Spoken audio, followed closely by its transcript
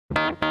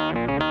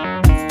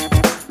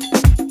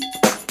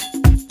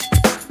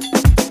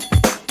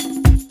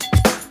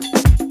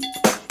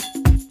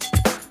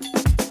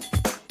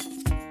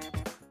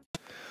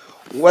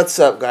What's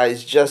up,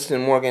 guys?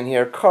 Justin Morgan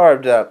here,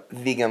 Carved Up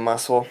Vegan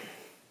Muscle.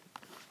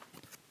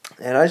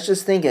 And I was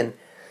just thinking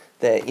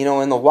that,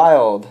 in the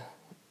wild,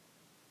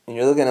 when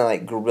you're looking at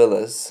like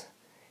gorillas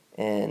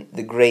and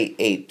the great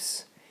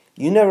apes,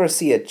 you never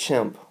see a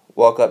chimp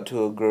walk up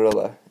to a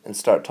gorilla and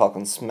start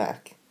talking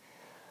smack.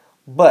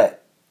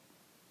 But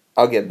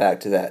I'll get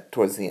back to that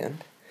towards the end.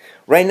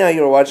 Right now,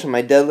 you're watching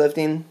my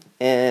deadlifting,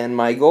 and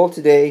my goal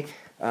today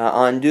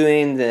on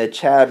doing the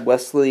Chad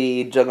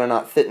Wesley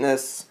Juggernaut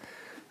Fitness.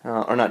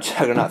 Or not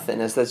Juggernaut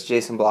Fitness, that's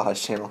Jason Blaha's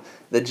channel.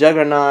 The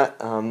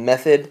Juggernaut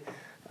method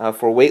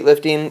for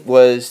weightlifting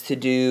was to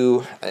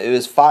do, it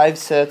was 5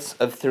 sets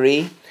of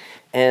 3.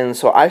 And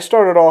so I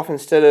started off,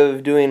 instead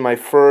of doing my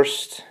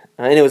first,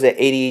 and it was at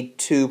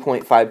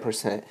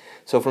 82.5%.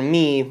 So for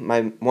me,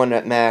 my 1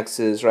 rep max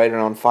is right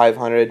around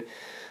 500,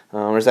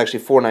 or it's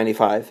actually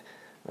 495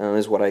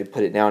 is what I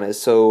put it down as.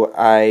 So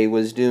I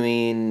was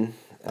doing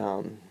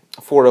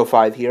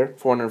 405 here,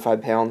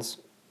 405 pounds.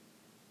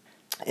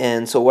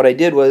 And so what I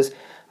did was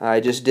I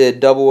just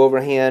did double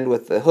overhand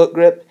with the hook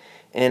grip,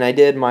 and I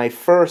did my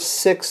first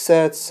 6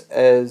 sets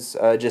as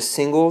just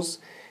singles,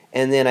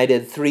 and then I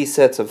did 3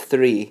 sets of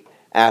 3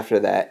 after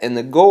that. And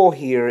the goal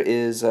here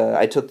is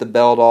I took the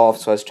belt off,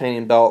 so I was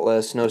training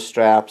beltless, no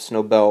straps,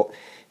 no belt,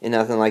 and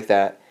nothing like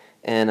that.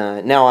 And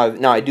now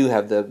I do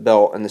have the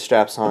belt and the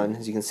straps on,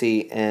 as you can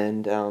see,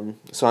 and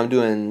so I'm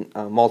doing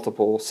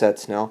multiple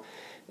sets now.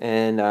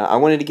 And I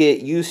wanted to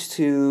get used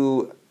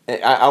to.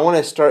 I want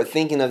to start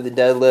thinking of the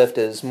deadlift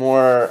as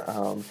more,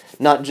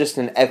 not just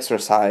an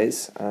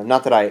exercise.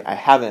 Not that I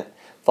haven't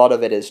thought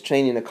of it as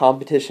training a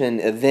competition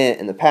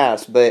event in the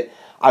past, but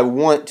I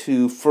want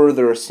to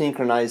further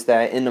synchronize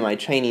that into my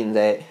training,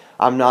 that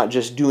I'm not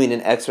just doing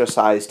an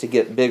exercise to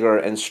get bigger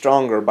and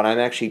stronger, but I'm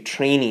actually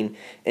training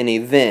an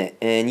event.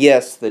 And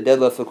yes, the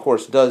deadlift, of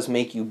course, does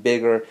make you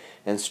bigger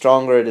and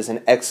stronger. It is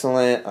an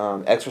excellent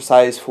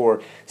exercise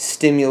for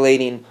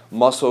stimulating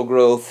muscle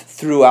growth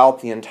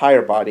throughout the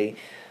entire body.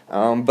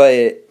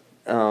 But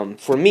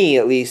for me,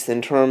 at least,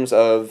 in terms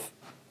of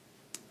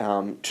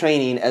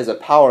training as a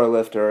power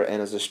lifter and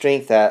as a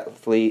strength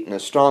athlete and a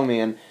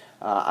strongman,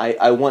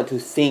 I want to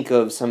think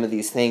of some of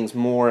these things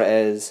more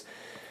as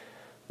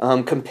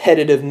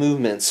competitive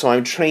movements. So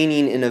I'm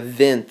training an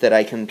event that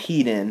I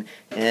compete in,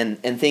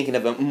 and thinking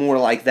of it more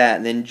like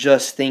that than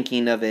just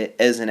thinking of it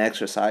as an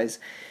exercise.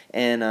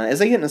 And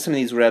as I get into some of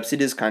these reps,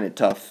 it is kind of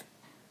tough,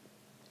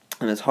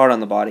 and it's hard on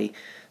the body.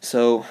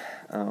 So,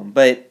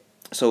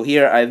 So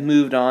here I've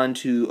moved on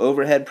to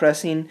overhead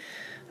pressing.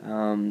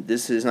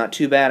 This is not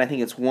too bad. I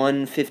think it's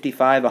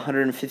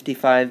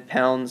 155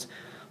 pounds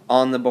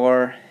on the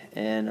bar,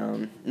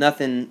 and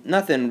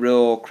nothing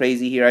real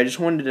crazy here. I just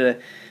wanted to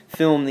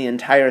film the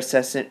entire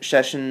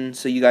session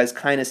so you guys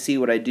kind of see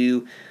what I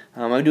do.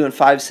 I'm doing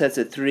 5 sets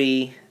of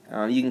 3.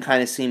 You can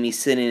kind of see me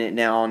sitting it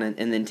down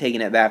and then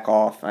taking it back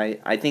off.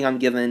 I think I'm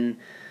given,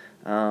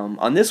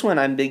 on this one,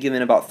 I'm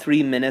given about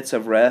 3 minutes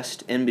of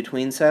rest in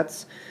between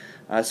sets.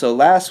 So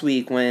last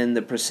week, when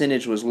the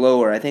percentage was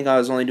lower, I think I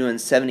was only doing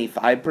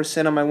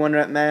 75% on my 1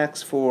 rep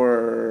max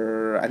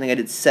for, I think I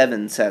did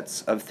 7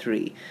 sets of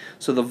 3.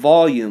 So the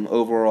volume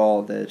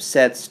overall, the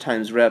sets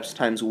times reps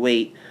times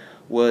weight,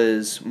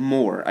 was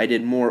more. I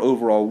did more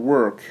overall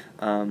work.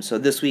 So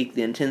this week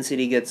the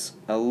intensity gets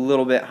a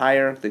little bit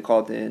higher. They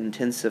call it the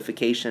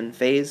intensification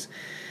phase.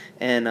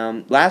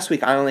 And last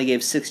week I only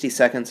gave 60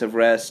 seconds of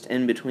rest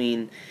in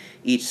between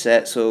each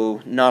set, so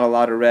not a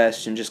lot of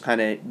rest and just kind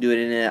of do it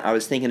in it. I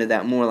was thinking of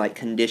that more like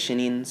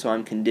conditioning, so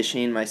I'm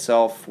conditioning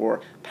myself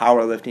for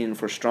powerlifting,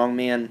 for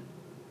strongman.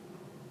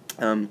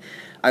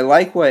 I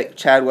like what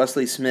Chad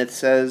Wesley Smith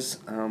says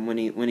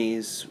when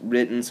he's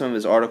written some of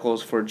his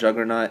articles for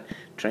Juggernaut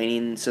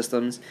training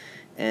systems,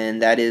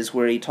 and that is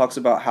where he talks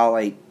about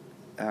how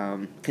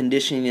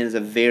conditioning is a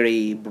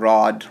very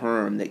broad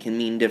term that can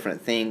mean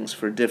different things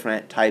for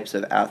different types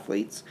of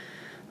athletes.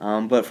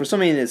 But for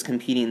somebody that's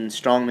competing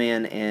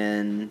strongman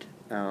and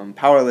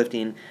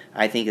powerlifting,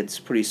 I think it's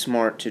pretty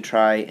smart to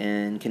try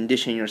and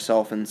condition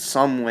yourself in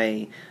some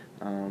way,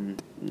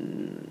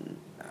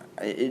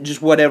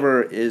 just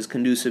whatever is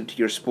conducive to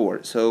your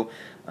sport. So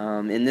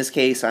in this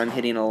case, I'm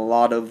hitting a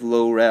lot of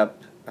low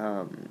rep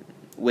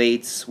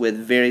weights with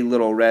very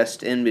little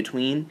rest in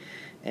between,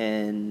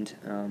 and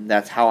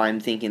that's how I'm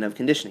thinking of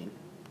conditioning.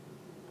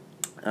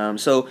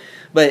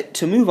 But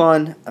to move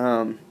on,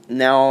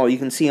 now you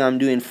can see I'm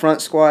doing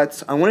front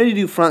squats. I wanted to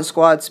do front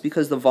squats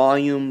because the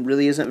volume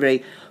really isn't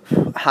very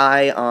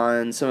high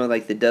on some of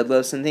like the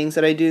deadlifts and things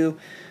that I do.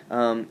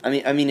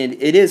 I mean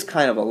it is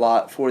kind of a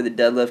lot for the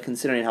deadlift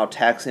considering how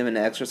taxing an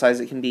exercise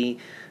it can be,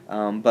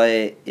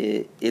 but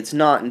it's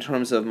not in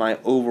terms of my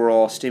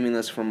overall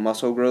stimulus for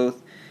muscle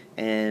growth.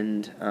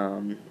 And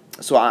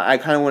so I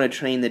kind of want to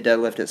train the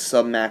deadlift at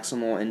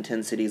sub-maximal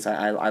intensities.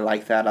 I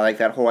like that. I like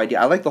that whole idea.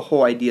 I like the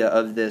whole idea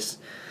of this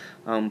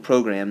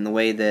program, the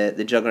way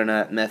the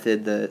Juggernaut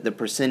method, the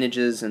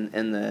percentages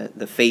and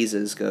the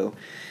phases go.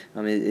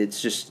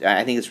 It's just,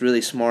 I think it's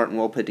really smart and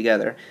well put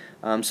together.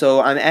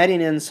 So I'm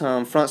adding in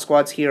some front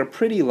squats here,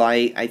 pretty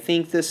light. I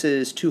think this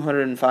is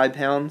 205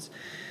 pounds.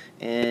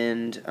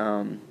 and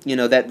you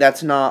know,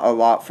 that's not a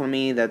lot for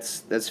me.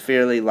 That's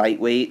fairly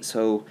lightweight.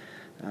 So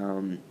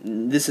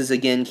this is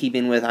again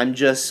keeping with, I'm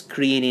just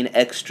creating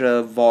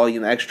extra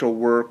volume, extra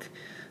work.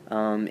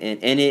 And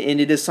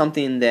it is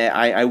something that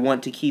I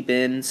want to keep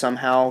in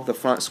somehow, the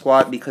front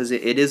squat, because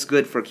it is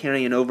good for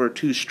carrying over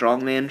to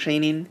strongman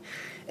training,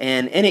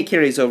 and it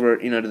carries over,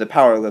 you know, to the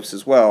power lifts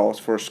as well,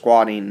 for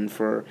squatting and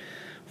for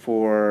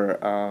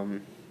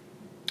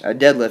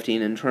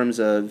deadlifting, in terms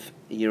of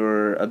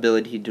your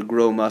ability to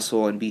grow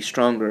muscle and be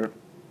stronger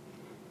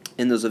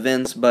in those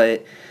events.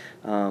 But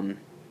I'm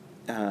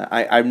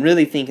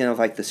really thinking of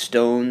like the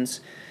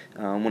stones.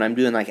 When I'm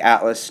doing like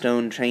Atlas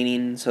stone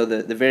training, so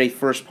the very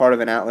first part of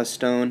an Atlas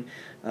stone,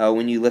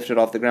 when you lift it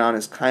off the ground,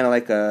 is kind of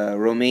like a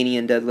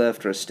Romanian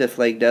deadlift or a stiff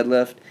leg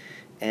deadlift,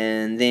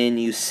 and then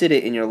you sit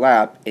it in your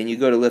lap and you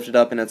go to lift it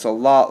up, and it's a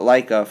lot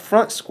like a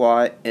front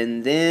squat,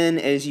 and then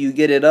as you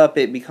get it up,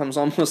 it becomes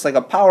almost like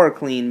a power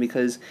clean,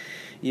 because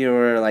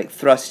you're like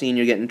thrusting,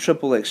 you're getting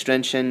triple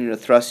extension, you're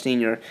thrusting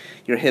your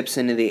hips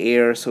into the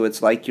air, so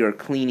it's like you're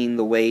cleaning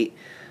the weight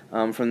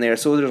from there.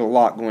 So there's a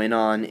lot going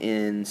on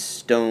in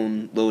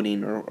stone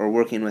loading, or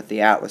working with the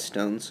Atlas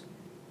stones.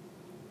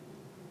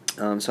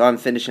 So I'm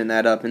finishing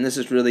that up, and this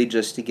is really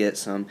just to get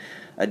some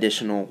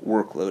additional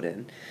workload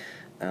in.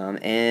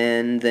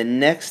 And the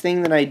next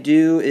thing that I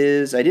do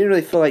is, I didn't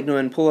really feel like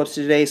doing pull-ups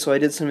today, so I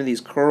did some of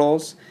these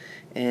curls.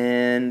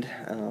 And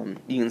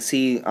you can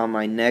see on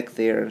my neck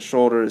there,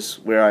 shoulders,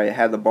 where I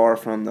had the bar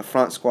from the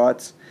front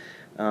squats.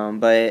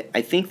 But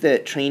I think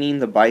that training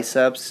the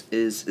biceps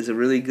is a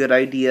really good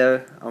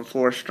idea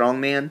for a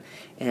strongman.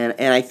 And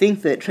I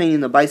think that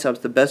training the biceps,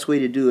 the best way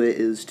to do it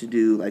is to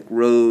do like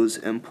rows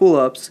and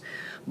pull-ups.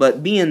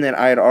 But being that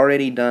I had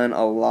already done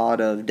a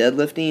lot of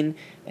deadlifting,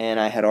 and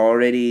I had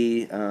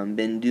already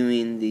been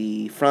doing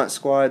the front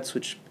squats,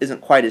 which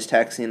isn't quite as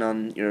taxing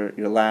on your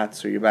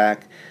lats or your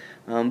back,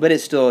 but it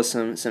still is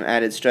some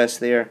added stress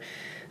there.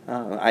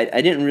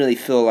 I didn't really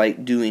feel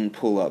like doing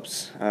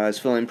pull-ups. I was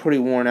feeling pretty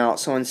worn out,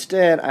 so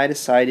instead I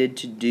decided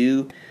to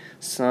do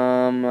some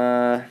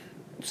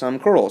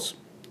curls,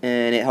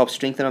 and it helps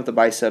strengthen up the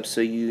biceps.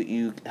 So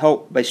you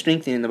help, by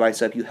strengthening the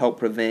bicep, you help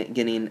prevent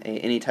getting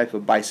any type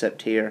of bicep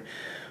tear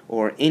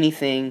or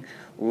anything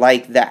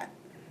like that.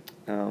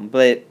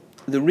 But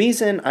the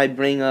reason I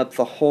bring up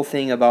the whole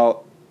thing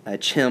about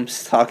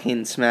chimps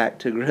talking smack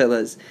to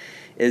gorillas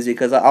is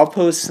because I'll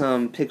post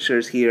some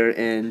pictures here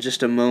in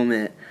just a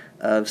moment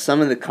of some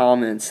of the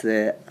comments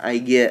that I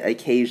get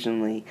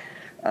occasionally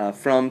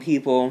from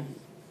people,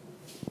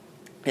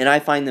 and I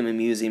find them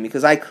amusing,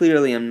 because I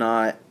clearly am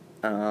not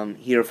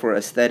here for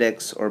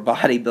aesthetics or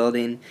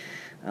bodybuilding.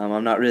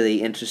 I'm not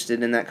really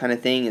interested in that kind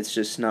of thing. It's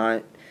just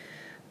not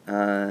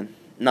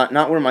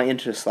where my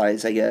interest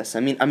lies, I guess. I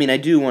mean, I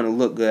do want to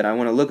look good. I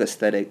want to look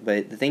aesthetic,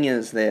 but the thing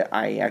is that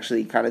I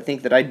actually kind of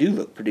think that I do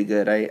look pretty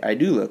good. I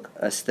do look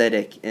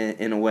aesthetic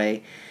in a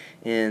way,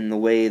 in the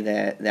way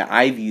that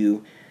I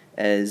view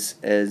as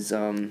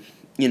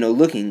you know,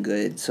 looking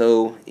good.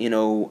 So, you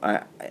know,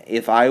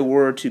 if I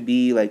were to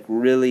be like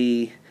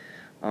really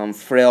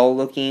frail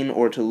looking,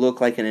 or to look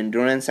like an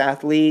endurance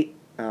athlete,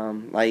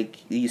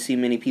 like you see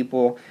many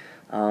people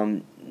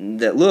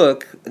that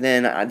look,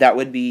 then that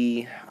would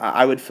be,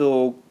 I would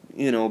feel,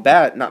 you know,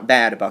 not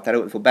bad about that. I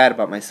wouldn't feel bad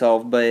about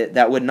myself, but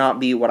that would not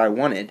be what I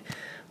wanted.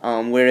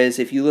 Whereas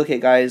if you look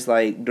at guys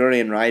like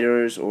Durian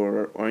riders,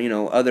 or you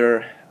know,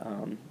 other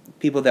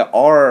people that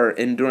are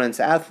endurance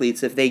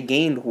athletes, if they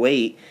gained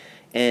weight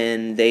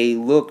and they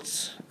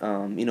looked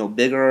you know,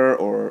 bigger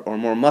or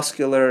more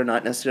muscular,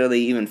 not necessarily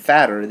even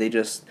fatter, they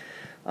just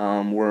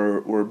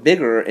were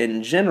bigger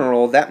in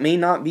general, that may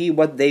not be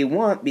what they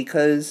want,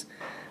 because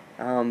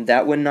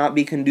that would not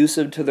be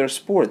conducive to their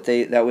sport.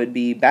 That would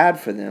be bad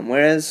for them.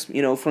 Whereas,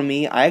 you know, for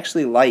me, I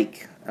actually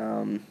like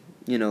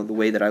you know, the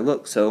way that I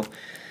look. So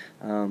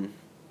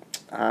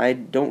I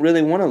don't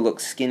really want to look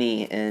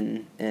skinny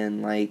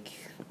and like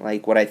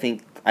what I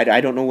think.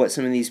 I don't know what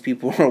some of these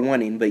people are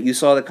wanting, but you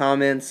saw the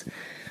comments,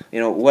 you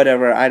know,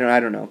 whatever. I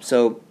don't know.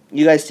 So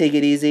you guys take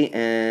it easy,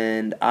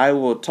 and I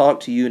will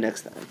talk to you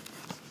next time.